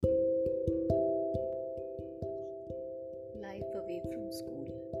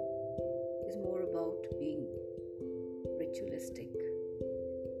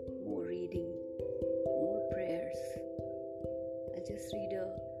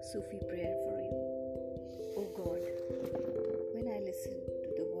Sufi prayer for you. O God, when I listen to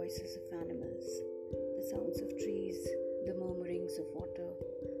the voices of animals, the sounds of trees, the murmurings of water,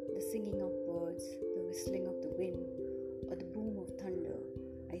 the singing of birds, the whistling of the wind, or the boom of thunder,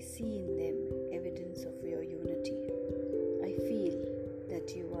 I see in them evidence of your unity. I feel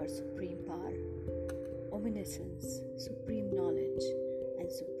that you are supreme power, omniscience, supreme knowledge,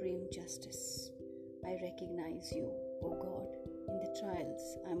 and supreme justice. I recognize you, O God, in the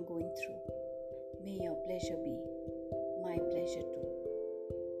trials I am going through. May your pleasure be my pleasure too.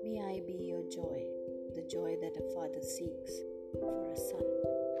 May I be your joy, the joy that a father seeks for a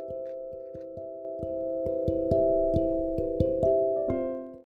son.